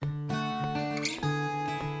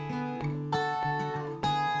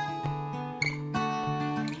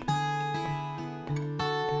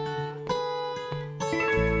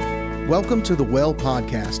Welcome to the Well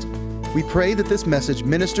Podcast. We pray that this message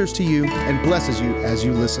ministers to you and blesses you as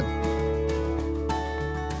you listen.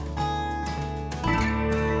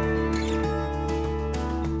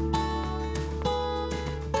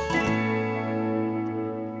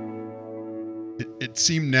 It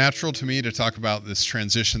seemed natural to me to talk about this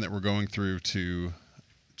transition that we're going through to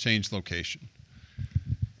change location.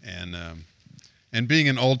 And being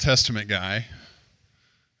an Old Testament guy,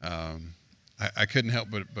 I couldn't help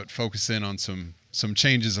but focus in on some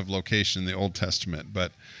changes of location in the Old Testament.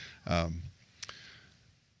 But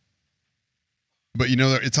you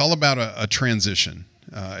know, it's all about a transition.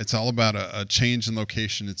 It's all about a change in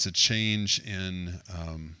location. It's a change in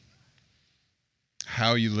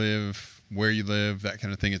how you live, where you live, that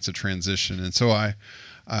kind of thing. It's a transition. And so I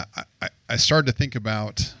started to think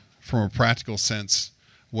about, from a practical sense,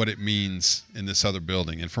 what it means in this other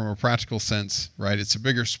building. And from a practical sense, right, it's a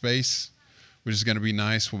bigger space, which is going to be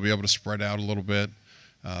nice. We'll be able to spread out a little bit.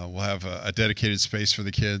 We'll have a dedicated space for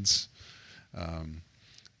the kids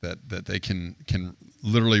that they can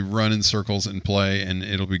literally run in circles and play, and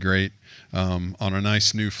it'll be great on a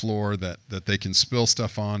nice new floor that they can spill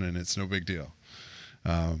stuff on, and it's no big deal.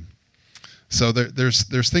 So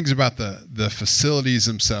there's things about the facilities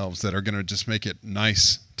themselves that are going to just make it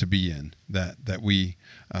nice to be in. That we've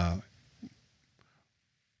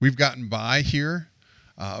gotten by here,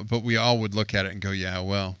 but we all would look at it and go, yeah,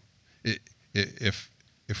 well, if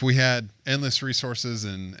we had endless resources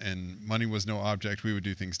and money was no object, we would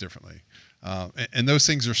do things differently. And those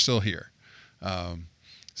things are still here.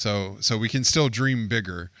 So we can still dream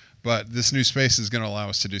bigger, but this new space is going to allow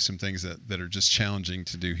us to do some things that are just challenging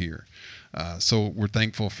to do here. So we're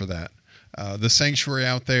thankful for that. The sanctuary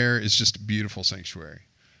out there is just a beautiful sanctuary.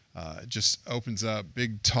 It just opens up,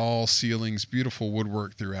 big, tall ceilings, beautiful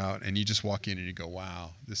woodwork throughout, and you just walk in and you go,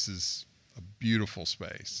 wow, this is a beautiful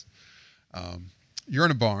space. You're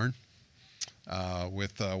in a barn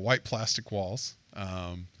with white plastic walls,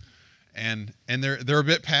 and they're a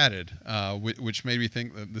bit padded, which made me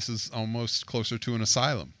think that this is almost closer to an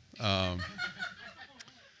asylum.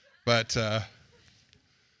 But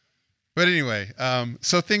anyway,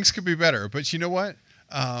 so things could be better. But you know what?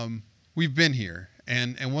 We've been here.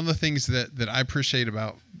 And one of the things that I appreciate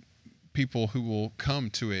about people who will come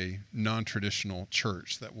to a non-traditional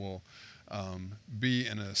church that will be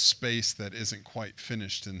in a space that isn't quite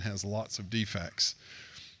finished and has lots of defects,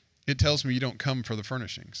 it tells me you don't come for the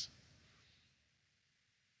furnishings.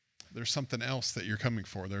 There's something else that you're coming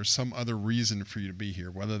for. There's some other reason for you to be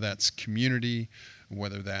here, whether that's community,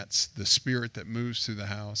 whether that's the spirit that moves through the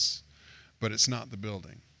house, but it's not the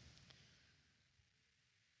building.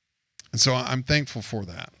 And so I'm thankful for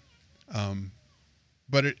that.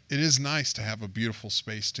 But it is nice to have a beautiful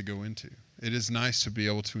space to go into. It is nice to be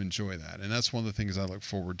able to enjoy that. And that's one of the things I look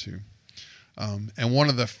forward to. And one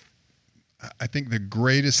of I think the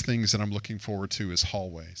greatest things that I'm looking forward to is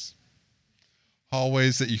hallways.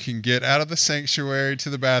 Hallways that you can get out of the sanctuary to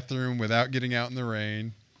the bathroom without getting out in the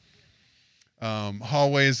rain.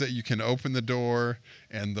 Hallways that you can open the door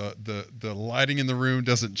and the lighting in the room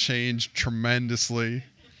doesn't change tremendously.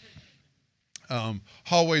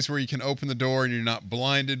 Hallways where you can open the door and you're not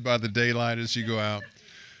blinded by the daylight as you go out.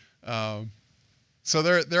 So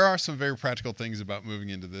there are some very practical things about moving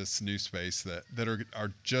into this new space that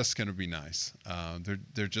are just going to be nice.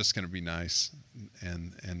 They're just going to be nice,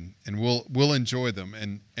 and we'll enjoy them.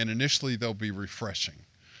 And initially they'll be refreshing.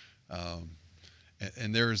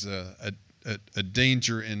 And there's a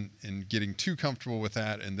danger in getting too comfortable with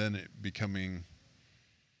that, and then it becoming,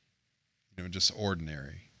 just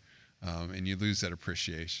ordinary. And you lose that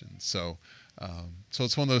appreciation. So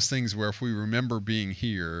it's one of those things where if we remember being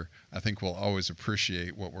here, I think we'll always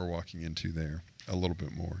appreciate what we're walking into there a little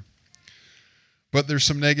bit more. But there's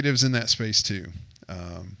some negatives in that space too.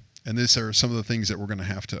 And these are some of the things that we're going to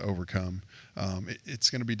have to overcome. It's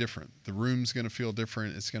going to be different. The room's going to feel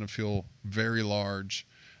different. It's going to feel very large.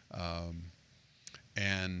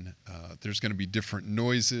 And there's going to be different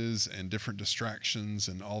noises and different distractions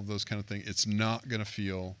and all of those kind of things. It's not going to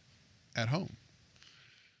feel at home.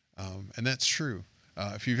 And that's true.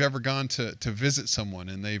 If you've ever gone to visit someone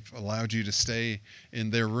and they've allowed you to stay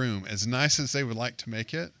in their room, as nice as they would like to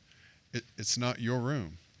make it, it's not your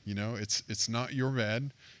room. It's not your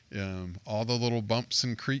bed. All the little bumps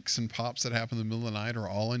and creaks and pops that happen in the middle of the night are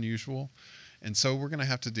all unusual. And so we're going to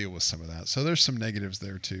have to deal with some of that. So there's some negatives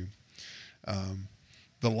there too.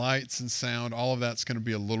 The lights and sound, all of that's going to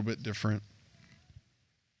be a little bit different.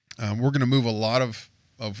 We're going to move a lot of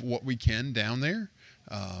what we can down there,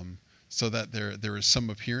 so that there is some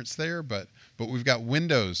appearance there, but we've got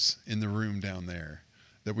windows in the room down there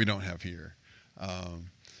that we don't have here.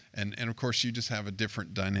 And of course, you just have a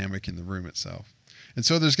different dynamic in the room itself. And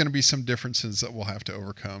so there's going to be some differences that we'll have to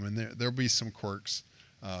overcome, and there'll be some quirks.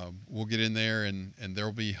 We'll get in there, and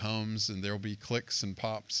there'll be hums, and there'll be clicks and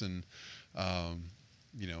pops, and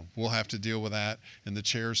we'll have to deal with that. And the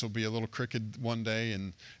chairs will be a little crooked one day,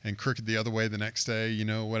 and crooked the other way the next day,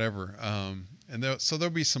 whatever. So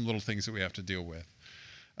there'll be some little things that we have to deal with.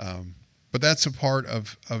 But that's a part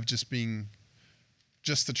of just being,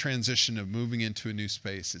 just the transition of moving into a new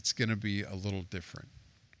space. It's going to be a little different.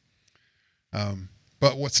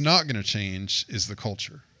 But what's not going to change is the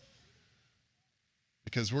culture,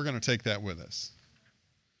 because we're going to take that with us,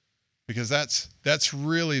 because that's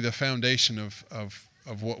really the foundation of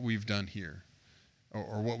what we've done here,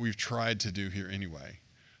 or what we've tried to do here anyway,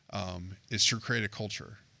 is to create a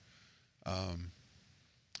culture. And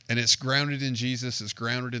it's grounded in Jesus, it's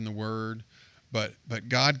grounded in the Word, but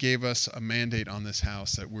God gave us a mandate on this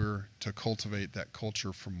house that we're to cultivate that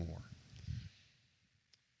culture for more.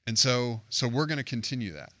 And so we're going to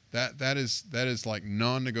continue that. That is like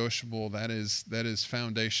non-negotiable. That is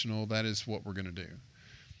foundational. That is what we're going to do.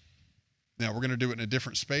 Now we're going to do it in a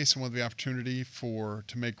different space, and we'll have the opportunity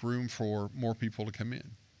to make room for more people to come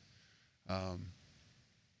in.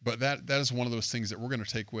 But that is one of those things that we're going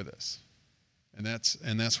to take with us, and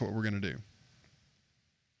that's what we're going to do.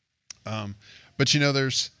 But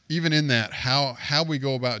there's, even in that, how we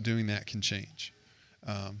go about doing that can change.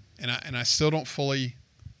 And I still don't fully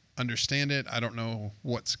understand it. I don't know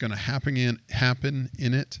what's going to happen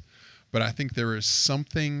in it, but I think there is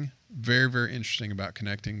something very, very interesting about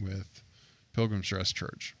connecting with Pilgrim's Rest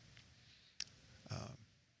Church.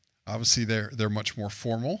 Obviously, they're much more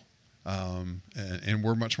formal, and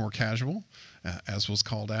we're much more casual, as was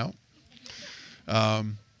called out.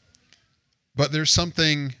 But there's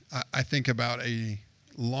something I think about a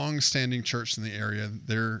long-standing church in the area.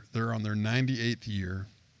 They're on their 98th year.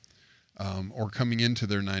 Or coming into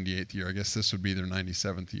their 98th year. I guess this would be their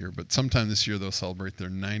 97th year, but sometime this year they'll celebrate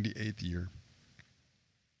their 98th year.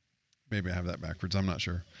 Maybe I have that backwards. I'm not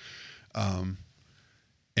sure.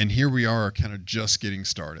 And here we are, kind of just getting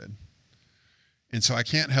started. And so I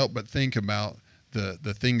can't help but think about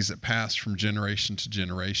the things that pass from generation to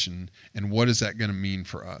generation, and what is that going to mean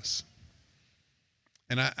for us?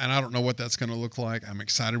 And I don't know what that's going to look like. I'm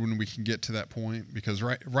excited when we can get to that point, because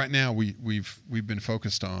right now we've been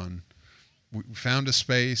focused on, we found a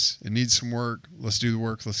space, it needs some work, let's do the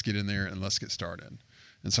work, let's get in there and let's get started.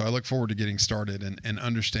 And so I look forward to getting started and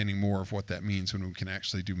understanding more of what that means when we can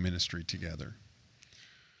actually do ministry together.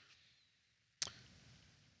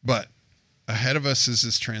 But ahead of us is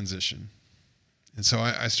this transition. And so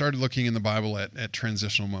I started looking in the Bible at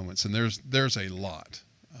transitional moments, and there's a lot.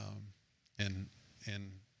 And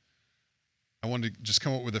I wanted to just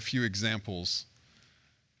come up with a few examples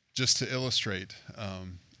just to illustrate.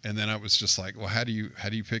 And then I was just like, well, how do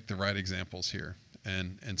you pick the right examples here?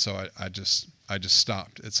 And so I just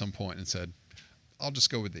stopped at some point and said, I'll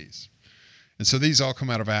just go with these. And so these all come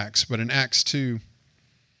out of Acts, but in Acts 2,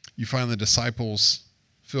 you find the disciples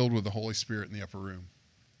filled with the Holy Spirit in the upper room.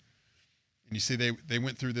 And you see they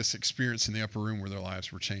went through this experience in the upper room where their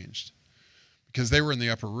lives were changed, because they were in the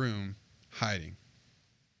upper room hiding.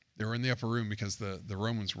 They were in the upper room because the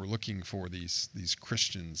Romans were looking for these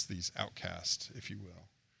Christians, these outcasts, if you will.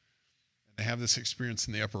 They have this experience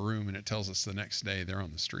in the upper room, and it tells us the next day they're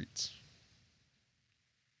on the streets,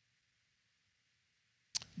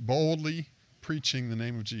 boldly preaching the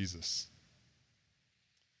name of Jesus.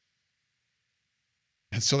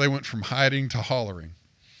 And so they went from hiding to hollering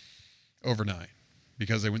overnight,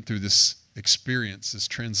 because they went through this experience, this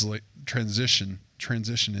transition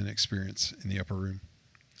in experience in the upper room.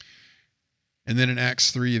 And then in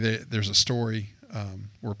Acts 3, there's a story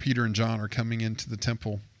where Peter and John are coming into the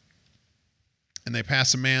temple, and they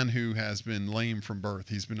pass a man who has been lame from birth.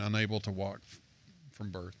 He's been unable to walk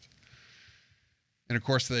from birth. And of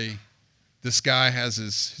course, this guy has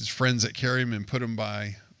his friends that carry him and put him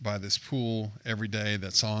by this pool every day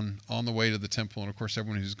that's on the way to the temple. And of course,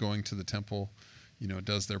 everyone who's going to the temple,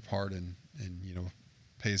 does their part and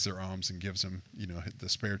pays their alms and gives them, the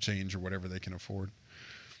spare change or whatever they can afford.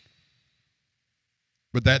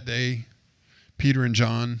 But that day, Peter and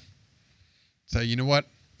John say, you know what?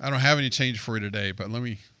 I don't have any change for you today, but let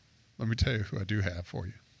me tell you who I do have for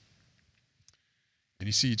you. And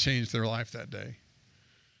you see, he changed their life that day,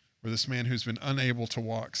 where this man who's been unable to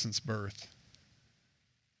walk since birth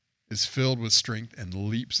is filled with strength and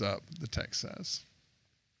leaps up, the text says.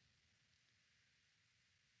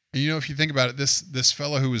 And if you think about it, this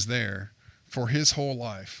fellow who was there for his whole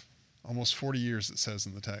life, almost 40 years it says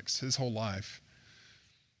in the text, his whole life,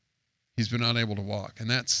 He's been unable to walk. And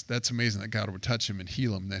that's amazing that God would touch him and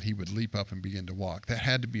heal him, that he would leap up and begin to walk. That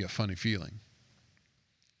had to be a funny feeling.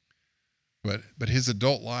 But his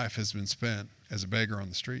adult life has been spent as a beggar on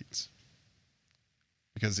the streets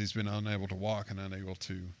because he's been unable to walk and unable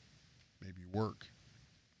to maybe work.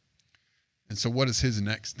 And so what is his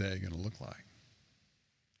next day going to look like?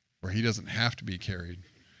 Where he doesn't have to be carried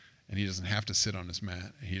and he doesn't have to sit on his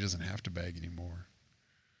mat and he doesn't have to beg anymore.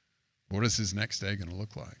 What is his next day going to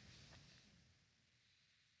look like?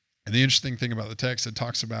 And the interesting thing about the text, it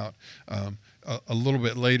talks about a little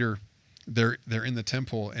bit later, they're in the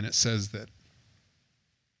temple, and it says that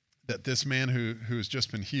this man who has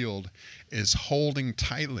just been healed is holding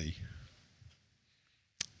tightly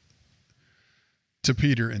to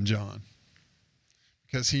Peter and John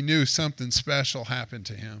because he knew something special happened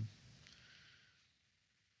to him.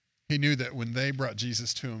 He knew that when they brought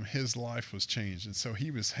Jesus to him, his life was changed, and so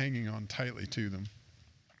he was hanging on tightly to them.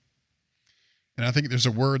 And I think there's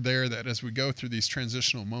a word there that as we go through these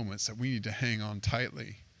transitional moments that we need to hang on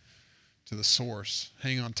tightly to the source,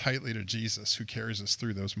 hang on tightly to Jesus who carries us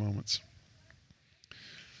through those moments.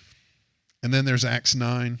 And then there's Acts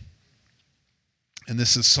 9, and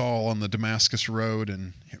this is Saul on the Damascus road,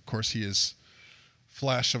 and of course he is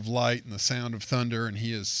flash of light and the sound of thunder, and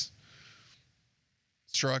he is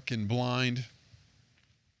struck and blind.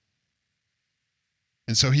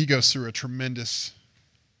 And so he goes through a tremendous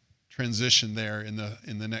transition there in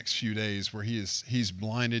the next few days where he's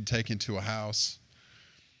blinded, taken to a house.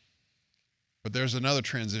 But there's another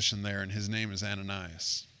transition there, and his name is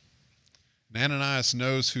Ananias. And Ananias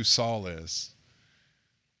knows who Saul is.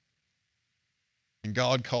 And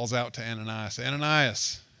God calls out to Ananias,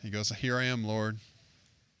 Ananias. He goes, here I am, Lord.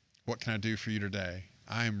 What can I do for you today?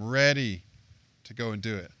 I am ready to go and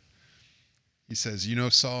do it. He says, you know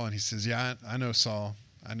Saul? And he says, yeah, I know Saul.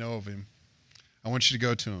 I know of him. I want you to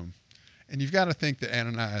go to him. And you've got to think that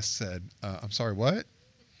Ananias said, I'm sorry, what?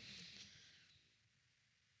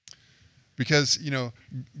 Because,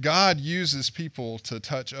 God uses people to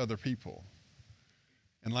touch other people.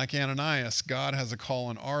 And like Ananias, God has a call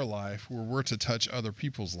in our life where we're to touch other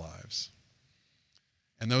people's lives.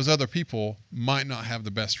 And those other people might not have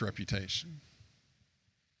the best reputation.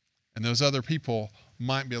 And those other people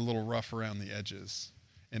might be a little rough around the edges.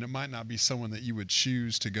 And it might not be someone that you would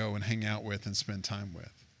choose to go and hang out with and spend time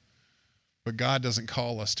with. But God doesn't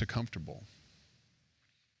call us to comfortable.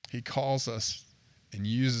 He calls us and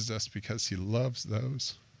uses us because he loves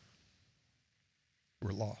those who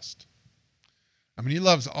are lost. I mean, he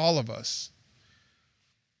loves all of us,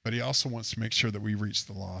 but he also wants to make sure that we reach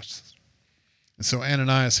the lost. And so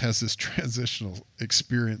Ananias has this transitional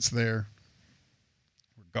experience there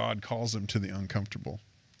where God calls him to the uncomfortable.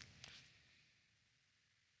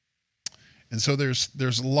 And so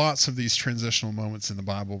there's lots of these transitional moments in the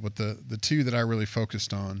Bible, but the two that I really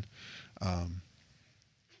focused on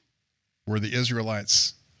were the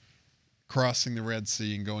Israelites crossing the Red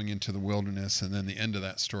Sea and going into the wilderness, and then the end of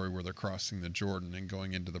that story where they're crossing the Jordan and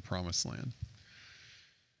going into the Promised Land.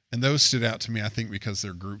 And those stood out to me, I think, because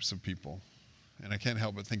they're groups of people. And I can't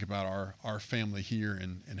help but think about our family here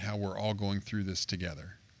and how we're all going through this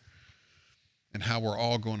together and how we're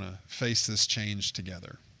all going to face this change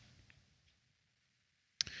together.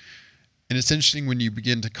 And it's interesting when you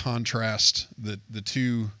begin to contrast the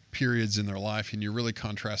two periods in their life, and you're really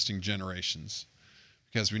contrasting generations.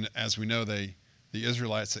 Because as we know, the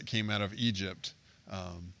Israelites that came out of Egypt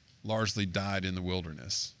largely died in the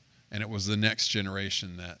wilderness. And it was the next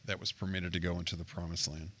generation that was permitted to go into the Promised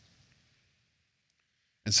Land.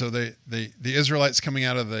 And so the Israelites coming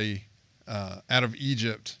out of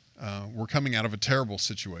Egypt were coming out of a terrible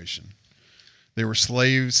situation. They were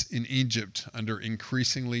slaves in Egypt under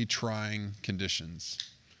increasingly trying conditions.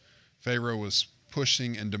 Pharaoh was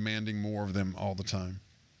pushing and demanding more of them all the time.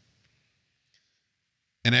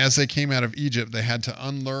 And as they came out of Egypt, they had to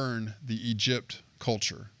unlearn the Egypt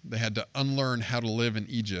culture. They had to unlearn how to live in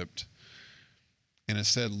Egypt and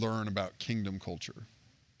instead learn about kingdom culture.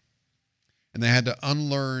 And they had to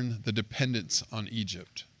unlearn the dependence on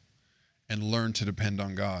Egypt and learn to depend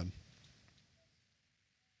on God.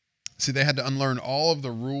 See, they had to unlearn all of the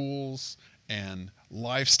rules and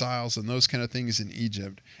lifestyles and those kind of things in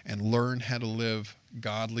Egypt and learn how to live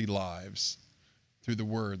godly lives through the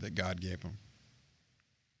word that God gave them.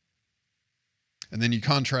 And then you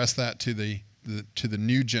contrast that to the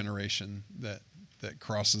new generation that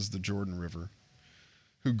crosses the Jordan River,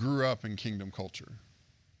 who grew up in kingdom culture,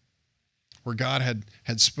 where God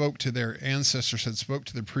had spoke to their ancestors, had spoke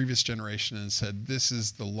to the previous generation and said, this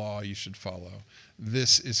is the law you should follow.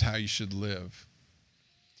 This is how you should live.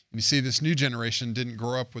 And you see, this new generation didn't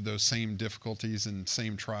grow up with those same difficulties and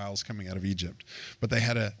same trials coming out of Egypt, but they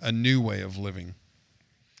had a new way of living.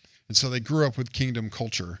 And so they grew up with kingdom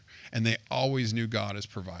culture, and they always knew God as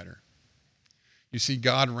provider. You see,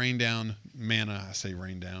 God rained down manna. I say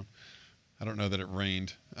rained down. I don't know that it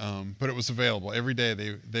rained, but it was available. Every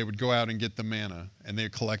day they would go out and get the manna, and they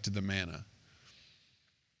collected the manna.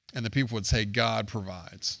 And the people would say, God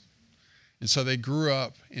provides. And so they grew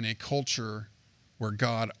up in a culture where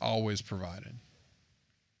God always provided.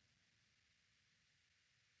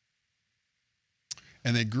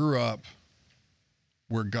 And they grew up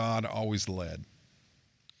where God always led.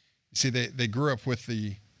 You see, they grew up with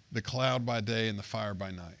the cloud by day and the fire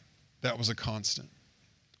by night. That was a constant.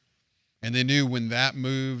 And they knew when that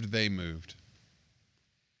moved, they moved.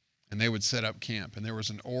 And they would set up camp, and there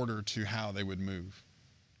was an order to how they would move.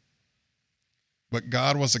 But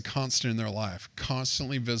God was a constant in their life,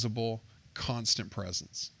 constantly visible, constant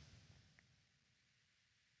presence.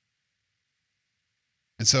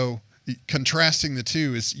 And so contrasting the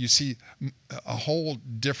two is you see a whole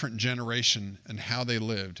different generation and how they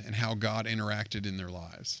lived and how God interacted in their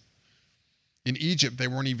lives. In Egypt, they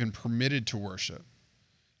weren't even permitted to worship.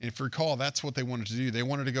 And if you recall, that's what they wanted to do. They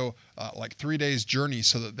wanted to go like 3 days journey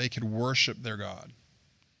so that they could worship their God.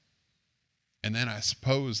 And then I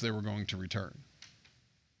suppose they were going to return.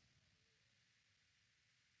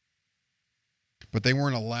 But they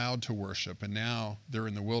weren't allowed to worship, and now they're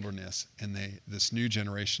in the wilderness, and this new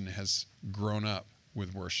generation has grown up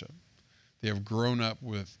with worship. They have grown up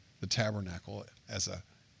with the tabernacle as a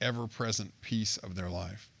ever-present piece of their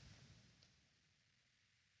life.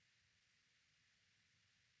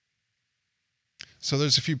 So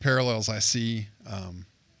there's a few parallels I see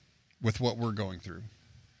with what we're going through.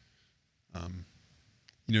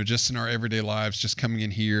 Just in our everyday lives, just coming in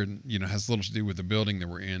here, and, has little to do with the building that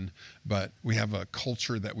we're in, but we have a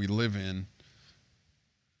culture that we live in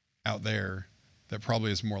out there that probably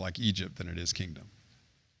is more like Egypt than it is kingdom.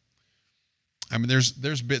 I mean,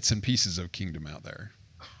 there's bits and pieces of kingdom out there,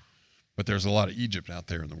 but there's a lot of Egypt out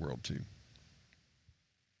there in the world too.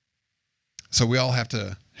 So we all have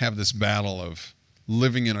to have this battle of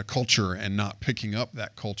living in a culture and not picking up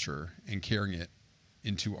that culture and carrying it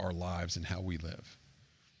into our lives and how we live.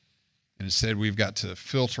 And instead, we've got to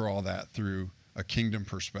filter all that through a kingdom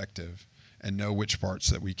perspective and know which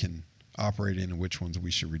parts that we can operate in and which ones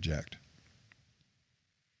we should reject.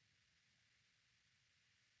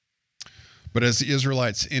 But as the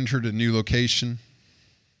Israelites entered a new location,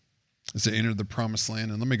 as they entered the promised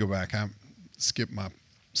land, and let me go back. I skipped my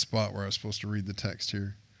spot where I was supposed to read the text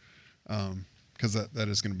here, because that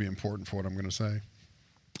is going to be important for what I'm going to say.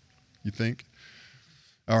 You think?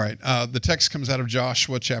 All right. The text comes out of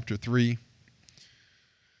Joshua chapter 3,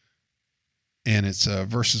 and it's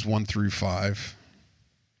verses 1 through 5.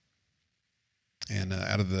 And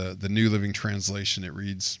out of the New Living Translation, it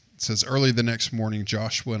reads, it says, "Early the next morning,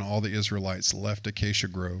 Joshua and all the Israelites left Acacia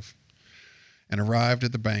Grove and arrived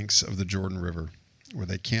at the banks of the Jordan River, where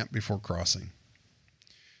they camped before crossing.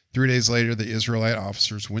 3 days later, the Israelite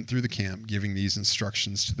officers went through the camp, giving these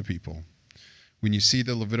instructions to the people. When you see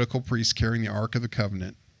the Levitical priests carrying the Ark of the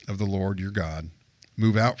Covenant of the Lord your God,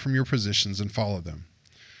 move out from your positions and follow them.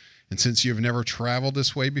 And since you have never traveled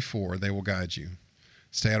this way before, they will guide you.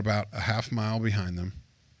 Stay at about a half mile behind them,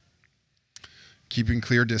 keeping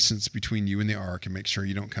clear distance between you and the ark, and make sure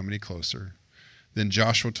you don't come any closer." Then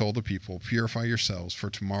Joshua told the people, "Purify yourselves, for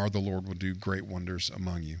tomorrow the Lord will do great wonders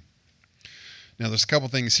among you." Now, there's a couple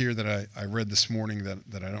things here that I read this morning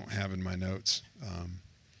that I don't have in my notes.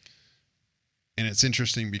 And it's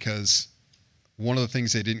interesting because one of the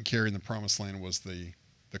things they didn't carry in the promised land was the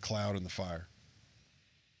cloud and the fire.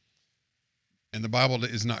 And the Bible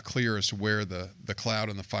is not clear as to where the cloud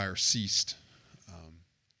and the fire ceased.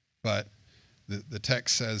 But the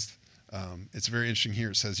text says, it's very interesting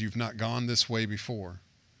here. It says, "You've not gone this way before.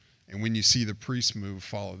 And when you see the priests move,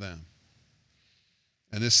 follow them."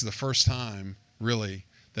 And this is the first time, really,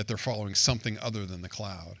 that they're following something other than the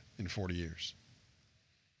cloud in 40 years.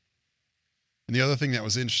 And the other thing that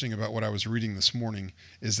was interesting about what I was reading this morning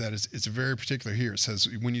is that it's very particular here. It says,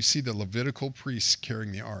 when you see the Levitical priests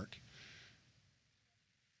carrying the ark.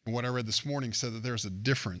 And what I read this morning said that there's a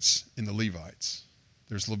difference in the Levites.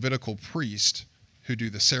 There's Levitical priests who do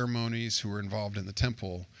the ceremonies, who are involved in the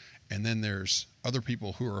temple, and then there's other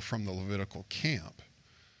people who are from the Levitical camp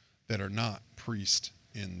that are not priests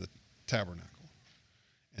in the tabernacle.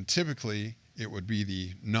 And typically, it would be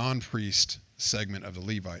the non-priest segment of the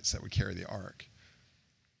Levites that would carry the ark.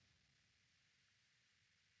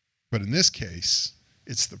 But in this case,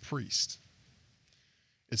 it's the priest.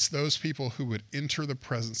 It's those people who would enter the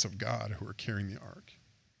presence of God who are carrying the ark.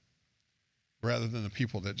 rather than the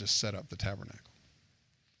people that just set up the tabernacle.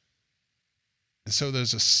 And so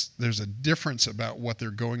there's a difference about what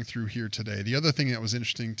they're going through here today. The other thing that was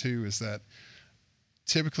interesting too is that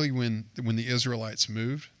typically when the Israelites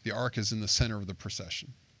moved, the ark is in the center of the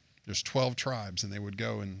procession. There's 12 tribes, and they would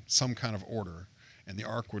go in some kind of order, and the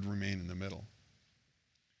ark would remain in the middle.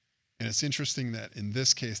 And it's interesting that in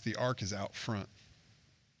this case, the ark is out front.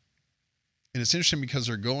 And it's interesting because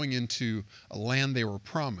they're going into a land they were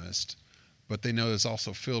promised, but they know is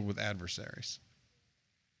also filled with adversaries.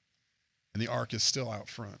 And the ark is still out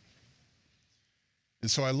front. And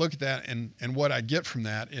so I look at that, and what I get from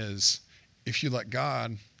that is if you let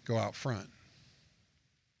God go out front,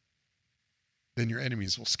 then your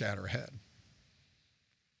enemies will scatter ahead.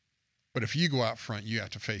 But if you go out front, you have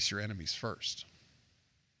to face your enemies first.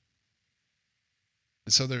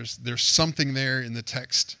 And so there's something there in the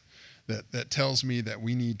text that tells me that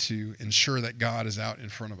we need to ensure that God is out in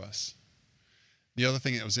front of us. The other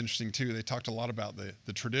thing that was interesting too, they talked a lot about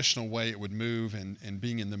the traditional way it would move and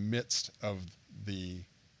being in the midst of the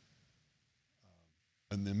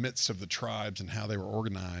tribes and how they were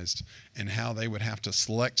organized and how they would have to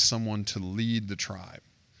select someone to lead the tribe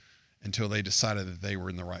until they decided that they were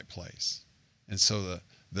in the right place. And so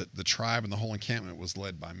the tribe and the whole encampment was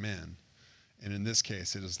led by men. And in this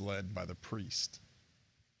case, it is led by the priest.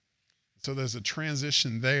 So there's a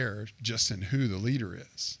transition there just in who the leader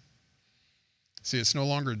is. See, it's no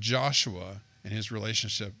longer Joshua and his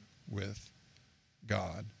relationship with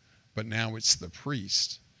God, but now it's the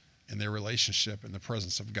priest and their relationship and the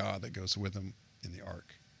presence of God that goes with them in the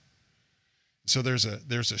ark. So there's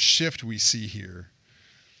a shift we see here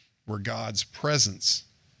where God's presence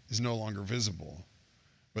is no longer visible,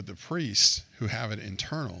 but the priests who have it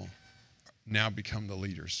internal now become the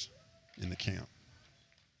leaders in the camp.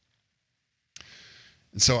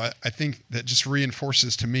 And so I think that just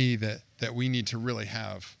reinforces to me that we need to really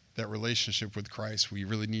have that relationship with Christ. We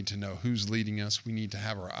really need to know who's leading us. We need to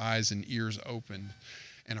have our eyes and ears open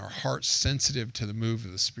and our hearts sensitive to the move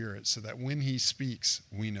of the Spirit so that when he speaks,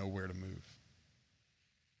 we know where to move.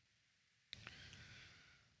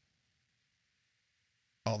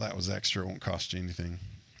 All that was extra. It won't cost you anything.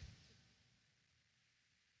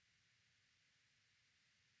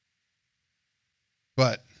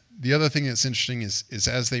 But the other thing that's interesting is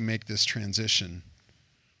as they make this transition,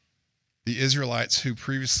 the Israelites who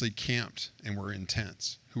previously camped and were in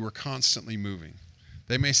tents, who were constantly moving,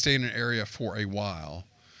 they may stay in an area for a while,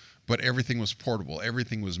 but everything was portable,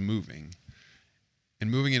 everything was moving.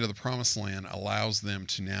 And moving into the promised land allows them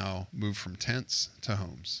to now move from tents to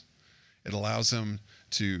homes. It allows them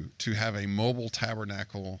to have a mobile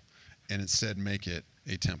tabernacle and instead make it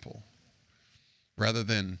a temple. Rather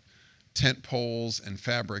than tent poles and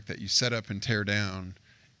fabric that you set up and tear down,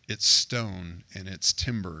 it's stone and it's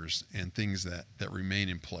timbers and things that remain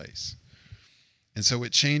in place. And so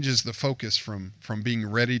it changes the focus from being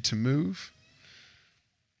ready to move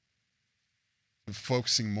to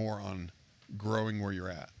focusing more on growing where you're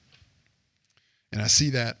at. And I see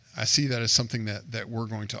that as something that we're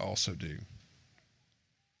going to also do.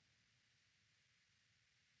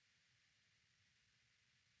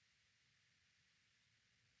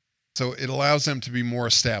 So it allows them to be more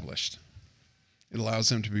established. It allows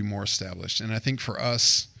them to be more established. And I think for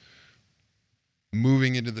us,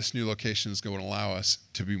 moving into this new location is going to allow us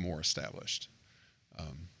to be more established.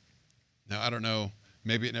 Now, I don't know,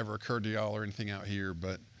 maybe it never occurred to y'all or anything out here,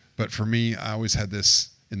 but for me, I always had this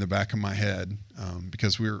in the back of my head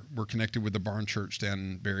because we're connected with the Barn Church down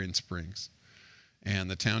in Berrien Springs. And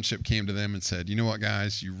the township came to them and said, you know what,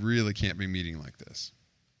 guys, you really can't be meeting like this.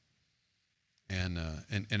 And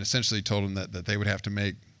essentially told them that they would have to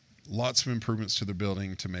make lots of improvements to the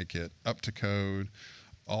building to make it up to code,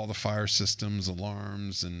 all the fire systems,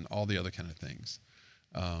 alarms, and all the other kind of things.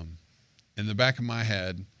 In the back of my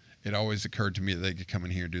head, it always occurred to me that they could come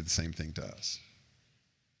in here and do the same thing to us.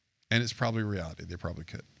 And it's probably reality. They probably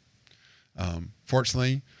could.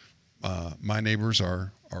 Fortunately, my neighbors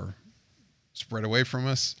are spread away from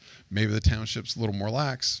us. Maybe the township's a little more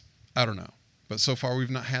lax. I don't know. But so far, we've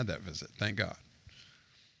not had that visit. Thank God.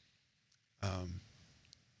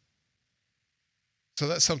 So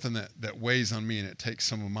that's something that weighs on me, and it takes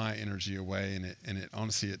some of my energy away. And it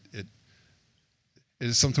honestly, it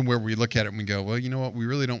is something where we look at it and we go, well, you know what? We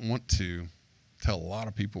really don't want to tell a lot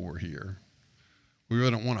of people we're here. We really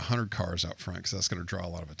don't want 100 cars out front because that's going to draw a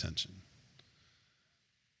lot of attention.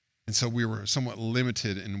 And so we were somewhat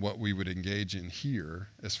limited in what we would engage in here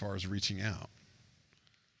as far as reaching out.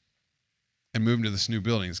 And moving to this new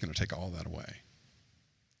building is going to take all that away.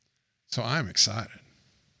 So I'm excited.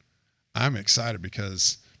 I'm excited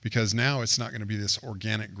because because now it's not going to be this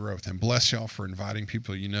organic growth. And bless y'all for inviting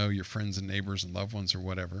people, your friends and neighbors and loved ones or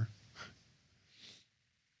whatever.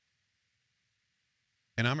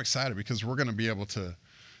 And I'm excited because we're going to be able to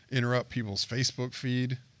interrupt people's Facebook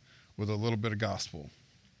feed with a little bit of gospel.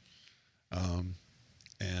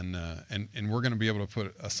 And we're going to be able to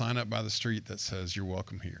put a sign up by the street that says, "You're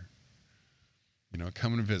welcome here.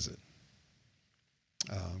 Come and visit.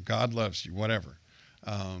 God loves you," whatever.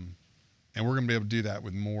 And we're going to be able to do that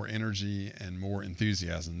with more energy and more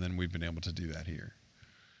enthusiasm than we've been able to do that here.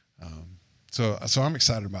 So I'm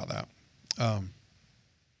excited about that.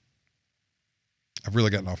 I've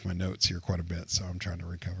really gotten off my notes here quite a bit, so I'm trying to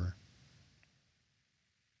recover.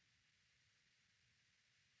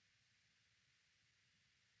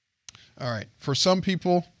 All right. For some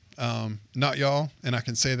people, not y'all, and I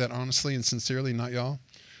can say that honestly and sincerely, not y'all.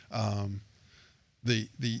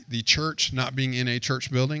 The church not being in a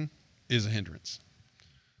church building is a hindrance.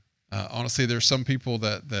 Honestly, there's some people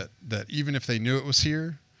that even if they knew it was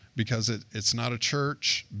here, because it's not a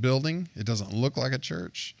church building, it doesn't look like a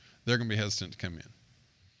church, they're going to be hesitant to come in.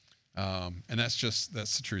 And that's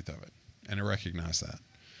the truth of it. And I recognize that.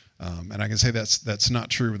 And I can say that's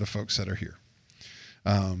not true with the folks that are here.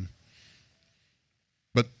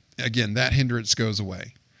 But again, that hindrance goes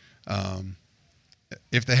away.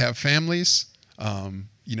 If they have families,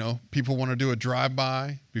 people want to do a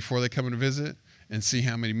drive-by before they come and visit and see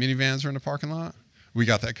how many minivans are in the parking lot. We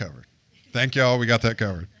got that covered. Thank y'all. We got that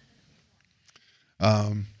covered.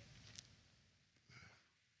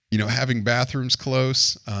 Having bathrooms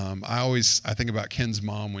close. I think about Ken's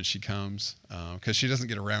mom when she comes, because she doesn't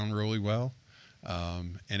get around really well.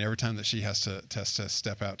 And every time that she has to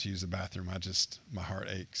step out to use the bathroom, my heart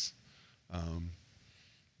aches.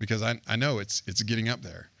 Because I know it's getting up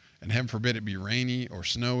there, and heaven forbid it be rainy or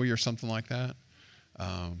snowy or something like that.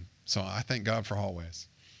 So I thank God for hallways.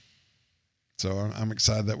 So I'm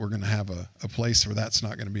excited that we're going to have a place where that's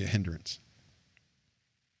not going to be a hindrance.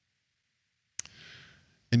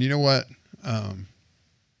 And you know what?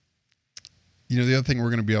 The other thing we're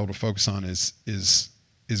going to be able to focus on is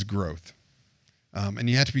growth. And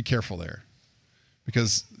you have to be careful there,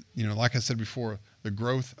 because, like I said before, the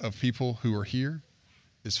growth of people who are here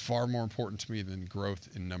is far more important to me than growth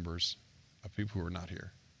in numbers of people who are not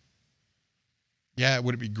here. Yeah,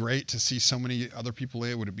 would it be great to see so many other people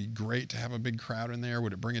in? Would it be great to have a big crowd in there?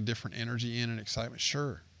 Would it bring a different energy in and excitement?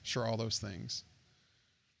 Sure, all those things.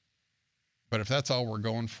 But if that's all we're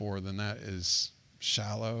going for, then that is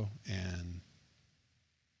shallow and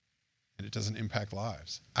it doesn't impact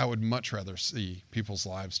lives. I would much rather see people's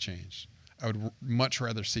lives change. I would much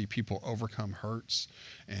rather see people overcome hurts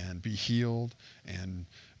and be healed and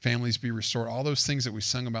families be restored. All those things that we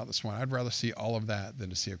sung about this morning, I'd rather see all of that than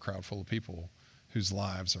to see a crowd full of people whose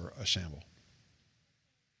lives are a shamble.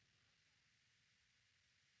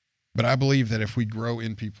 But I believe that if we grow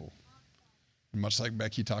in people, much like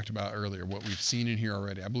Becky talked about earlier, what we've seen in here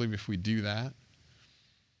already, I believe if we do that,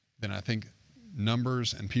 then I think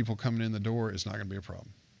numbers and people coming in the door is not going to be a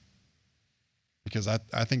problem. Because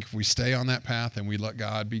I think if we stay on that path and we let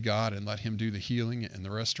God be God and let him do the healing and the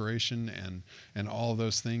restoration and all of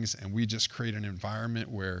those things, and we just create an environment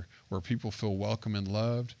where people feel welcome and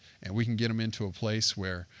loved, and we can get them into a place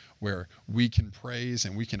where we can praise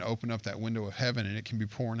and we can open up that window of heaven and it can be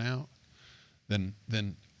pouring out,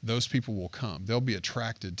 then those people will come. They'll be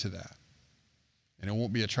attracted to that. And it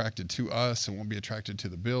won't be attracted to us. It won't be attracted to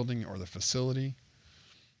the building or the facility.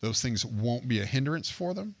 Those things won't be a hindrance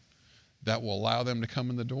for them. That will allow them to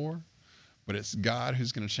come in the door. But it's God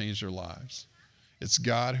who's going to change their lives. It's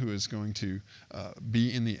God who is going to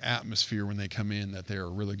be in the atmosphere when they come in that they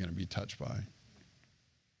are really going to be touched by.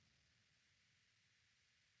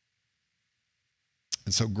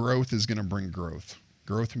 And so growth is going to bring growth.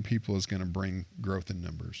 Growth in people is going to bring growth in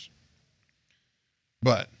numbers.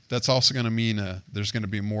 But that's also going to mean there's going to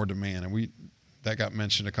be more demand. And that got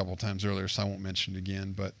mentioned a couple of times earlier, so I won't mention it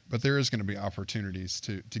again. But there is going to be opportunities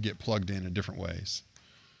to get plugged in different ways.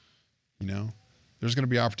 There's going to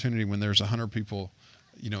be opportunity when there's 100 people,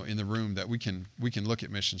 in the room that we can look at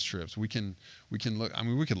mission trips. We can look. I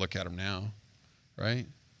mean, we could look at them now, right?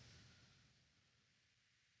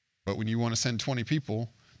 But when you want to send 20 people,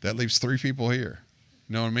 that leaves 3 people here.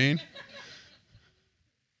 You know what I mean?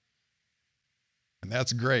 And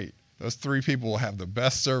that's great. Those 3 people will have the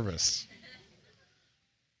best service.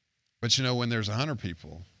 But when there's 100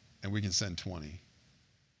 people and we can send 20,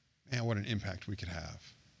 man, what an impact we could have.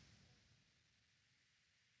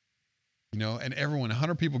 And everyone,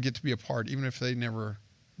 100 people get to be a part, even if they never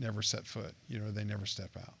set foot, they never step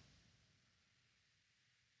out.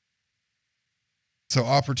 So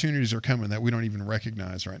opportunities are coming that we don't even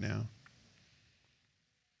recognize right now.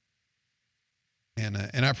 And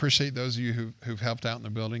I appreciate those of you who've helped out in the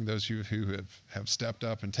building, those of you who have stepped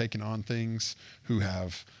up and taken on things, who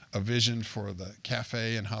have a vision for the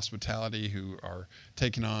cafe and hospitality, who are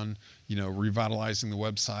taking on, revitalizing the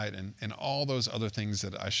website and all those other things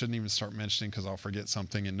that I shouldn't even start mentioning because I'll forget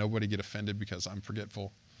something, and nobody get offended because I'm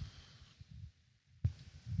forgetful.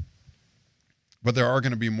 But there are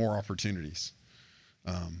going to be more opportunities.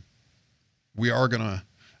 We are going to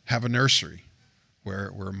have a nursery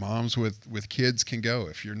where moms with kids can go.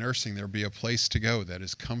 If you're nursing, there'll be a place to go that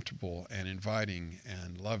is comfortable and inviting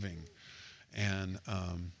and loving. And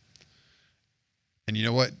you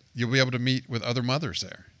know what? You'll be able to meet with other mothers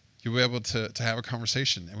there. You'll be able to have a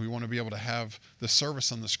conversation. And we want to be able to have the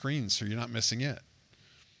service on the screen so you're not missing it.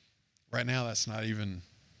 Right now, that's not even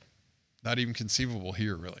conceivable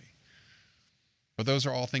here, really. But those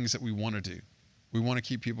are all things that we want to do. We want to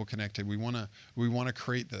keep people connected. We want to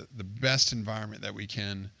create the best environment that we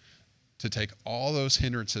can to take all those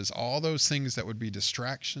hindrances, all those things that would be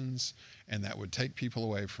distractions and that would take people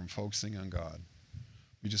away from focusing on God.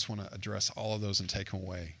 We just want to address all of those and take them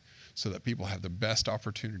away so that people have the best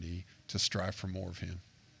opportunity to strive for more of Him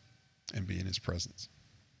and be in His presence.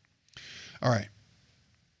 All right.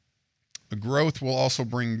 Growth will also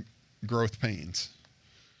bring growth pains.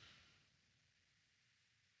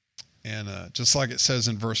 And just like it says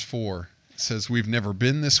in verse 4, it says, we've never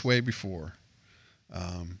been this way before.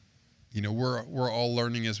 We're all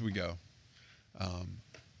learning as we go.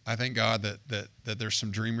 I thank God that there's some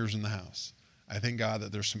dreamers in the house. I thank God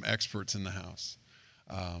that there's some experts in the house.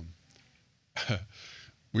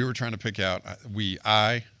 We were trying to pick out,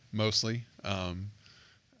 I mostly,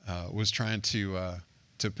 was trying to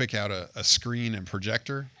pick out a screen and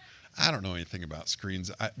projector. I don't know anything about screens.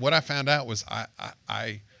 What I found out was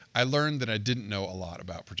I learned that I didn't know a lot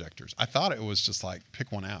about projectors. I thought it was just like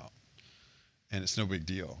pick one out and it's no big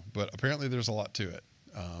deal. But apparently there's a lot to it.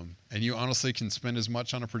 And you honestly can spend as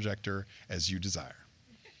much on a projector as you desire.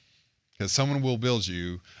 Because someone will build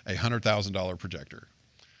you a $100,000 projector.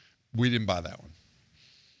 We didn't buy that one.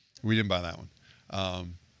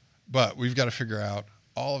 But we've got to figure out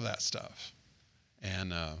all of that stuff.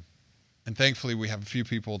 And thankfully we have a few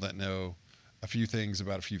people that know a few things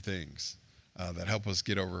about a few things. That help us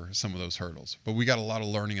get over some of those hurdles. But we got a lot of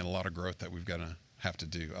learning and a lot of growth that we've got to have to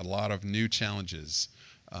do. A lot of new challenges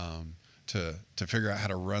to figure out how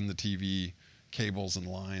to run the TV cables and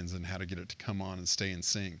lines and how to get it to come on and stay in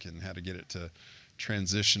sync and how to get it to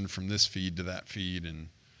transition from this feed to that feed. And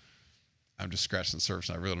I'm just scratching the surface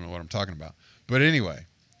and I really don't know what I'm talking about. But anyway,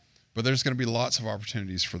 there's going to be lots of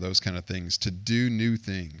opportunities for those kind of things to do new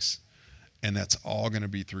things. And that's all going to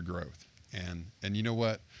be through growth. And you know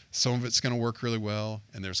what? Some of it's going to work really well,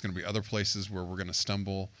 and there's going to be other places where we're going to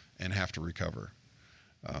stumble and have to recover.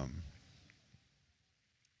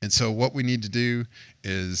 And so what we need to do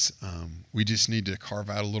is we just need to carve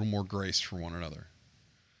out a little more grace for one another.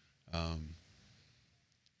 And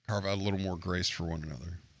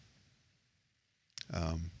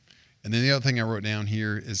then the other thing I wrote down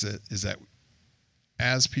here is that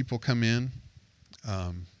as people come in,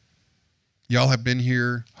 y'all have been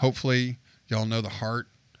here. Hopefully, y'all know the heart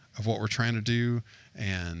of what we're trying to do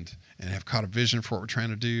and have caught a vision for what we're trying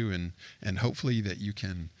to do. And hopefully that you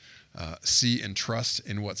can see and trust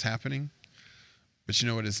in what's happening. But you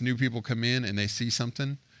know what? As new people come in and they see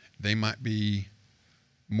something, they might be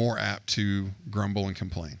more apt to grumble and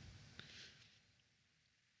complain.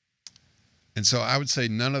 And so I would say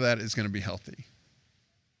none of that is going to be healthy.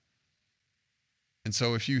 And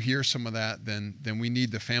so if you hear some of that, then we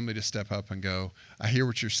need the family to step up and go, I hear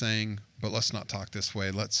what you're saying, but let's not talk this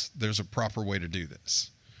way. There's a proper way to do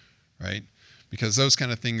this, right? Because those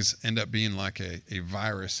kind of things end up being like a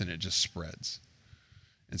virus and it just spreads.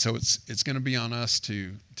 And so it's going to be on us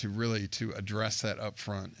to really address that up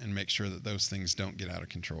front and make sure that those things don't get out of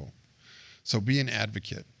control. So be an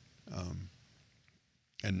advocate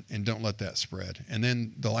and don't let that spread. And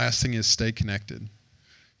then the last thing is stay connected.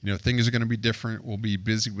 Things are going to be different. We'll be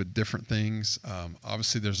busy with different things.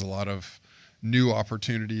 Obviously, there's a lot of new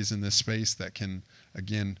opportunities in this space that can,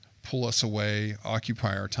 again, pull us away,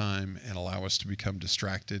 occupy our time, and allow us to become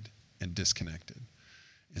distracted and disconnected.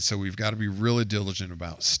 And so we've got to be really diligent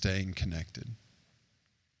about staying connected.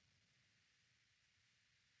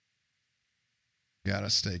 Got to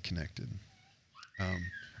stay connected.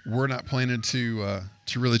 We're not planning to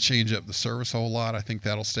really change up the service a whole lot. I think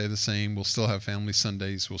that'll stay the same. We'll still have family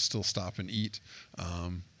Sundays. We'll still stop and eat.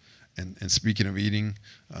 And speaking of eating,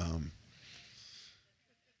 I'm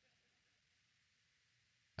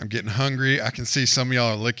getting hungry. I can see some of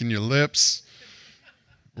y'all are licking your lips.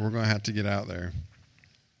 we're going to have to get out there.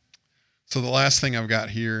 So the last thing I've got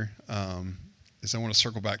here is I want to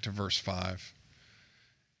circle back to verse 5.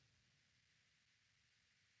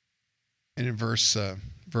 And in verse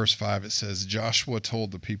 5, it says, Joshua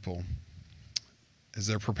told the people, as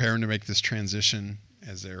they're preparing to make this transition,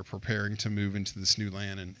 as they're preparing to move into this new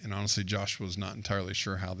land, and honestly, Joshua's not entirely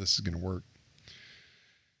sure how this is going to work.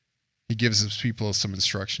 He gives his people some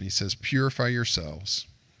instruction. He says, purify yourselves,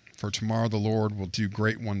 for tomorrow the Lord will do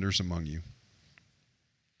great wonders among you.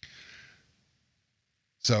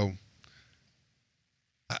 So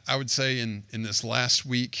I would say in this last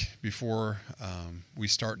week before we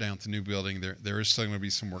start down at the new building, there is still going to be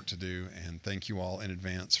some work to do, and thank you all in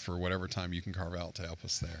advance for whatever time you can carve out to help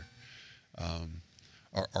us there.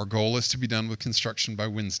 Our goal is to be done with construction by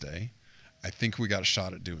Wednesday. I think we got a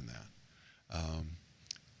shot at doing that.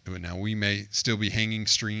 Now, we may still be hanging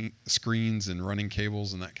screens and running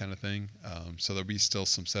cables and that kind of thing, so there'll be still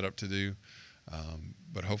some setup to do.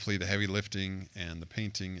 But hopefully the heavy lifting and the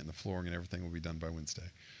painting and the flooring and everything will be done by Wednesday.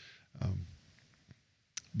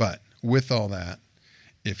 But with all that,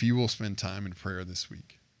 if you will spend time in prayer this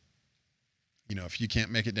week, if you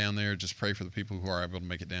can't make it down there, just pray for the people who are able to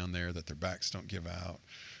make it down there, that their backs don't give out,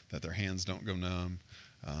 that their hands don't go numb,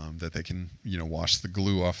 that they can, wash the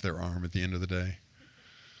glue off their arm at the end of the day.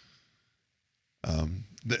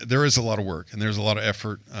 There is a lot of work, and there's a lot of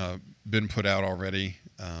effort been put out already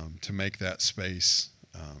to make that space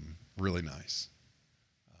really nice.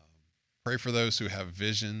 Pray for those who have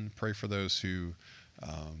vision. Pray for those who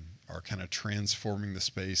are kind of transforming the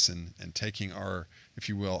space and taking our, if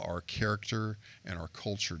you will, our character and our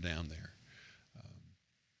culture down there.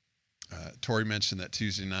 Tori mentioned that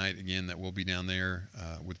Tuesday night, again, that we'll be down there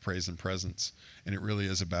with Praise and Presence, and it really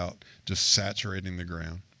is about just saturating the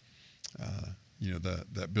ground.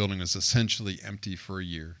 That building is essentially empty for a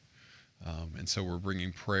year, and so we're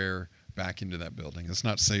bringing prayer back into that building. It's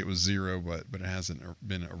not to say it was zero, but it hasn't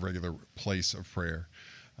been a regular place of prayer,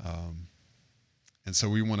 and so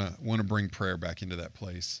we want to bring prayer back into that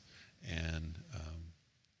place, and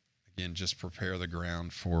again, just prepare the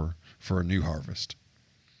ground for a new harvest.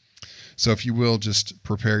 So if you will, just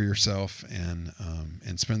prepare yourself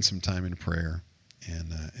and spend some time in prayer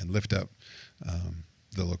and lift up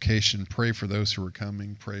the location. Pray for those who are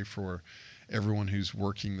coming. Pray for everyone who's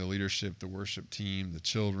working, the leadership, the worship team, the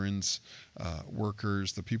children's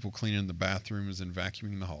workers, the people cleaning the bathrooms and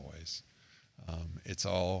vacuuming the hallways. It's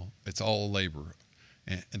all a labor.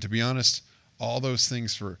 And to be honest, all those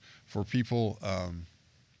things for people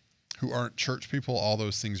who aren't church people, all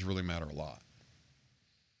those things really matter a lot.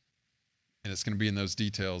 And it's going to be in those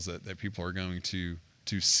details that people are going to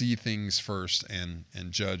see things first and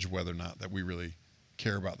judge whether or not that we really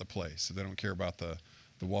care about the place. If they don't care about the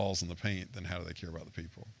walls and the paint, then how do they care about the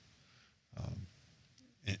people?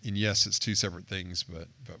 And yes, it's two separate things, but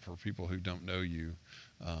for people who don't know you,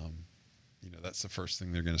 that's the first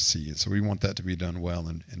thing they're going to see. And so we want that to be done well,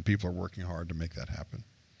 and people are working hard to make that happen.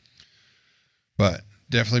 But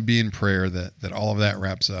definitely be in prayer that all of that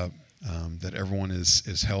wraps up, that everyone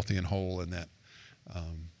is healthy and whole, and that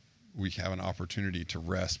we have an opportunity to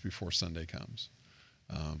rest before Sunday comes.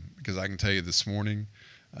 Because I can tell you this morning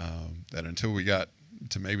that until we got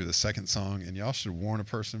to maybe the second song, and y'all should warn a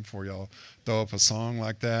person before y'all throw up a song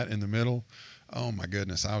like that in the middle. Oh my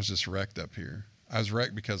goodness, I was just wrecked up here. I was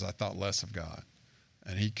wrecked because I thought less of God,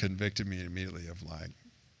 and He convicted me immediately of like,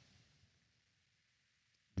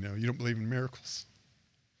 you don't believe in miracles?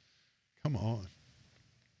 Come on.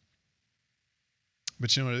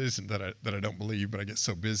 But it isn't that I don't believe, but I get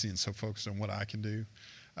so busy and so focused on what I can do,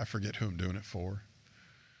 I forget who I'm doing it for.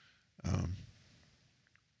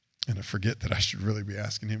 And I forget that I should really be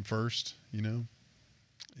asking Him first,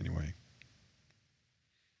 Anyway.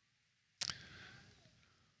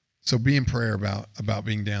 So be in prayer about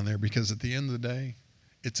being down there, because at the end of the day,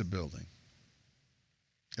 it's a building.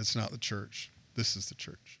 It's not the church. This is the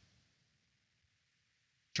church.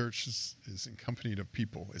 Church is accompanied of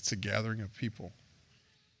people. It's a gathering of people.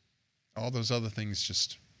 All those other things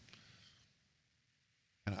just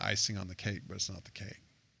kind of icing on the cake, but it's not the cake.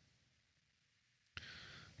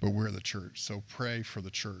 But we're the church. So pray for the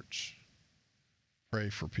church. Pray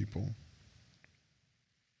for people.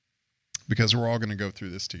 Because we're all going to go through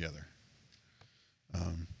this together.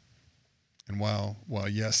 And while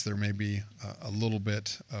yes, there may be a little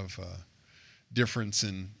bit of difference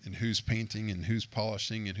in who's painting and who's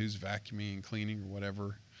polishing and who's vacuuming and cleaning or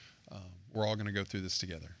whatever, we're all going to go through this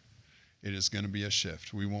together. It is going to be a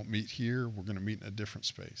shift. We won't meet here. We're going to meet in a different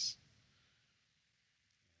space.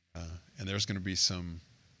 And there's going to be some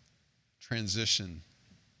transition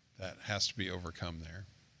that has to be overcome there.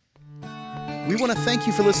 We want to thank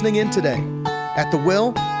you for listening in today. At The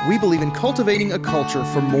Well, we believe in cultivating a culture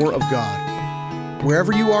for more of God.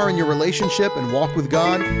 Wherever you are in your relationship and walk with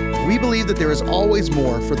God, we believe that there is always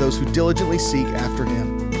more for those who diligently seek after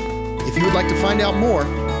Him. If you would like to find out more,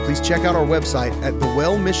 please check out our website at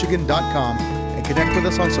thewellmichigan.com and connect with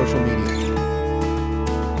us on social media.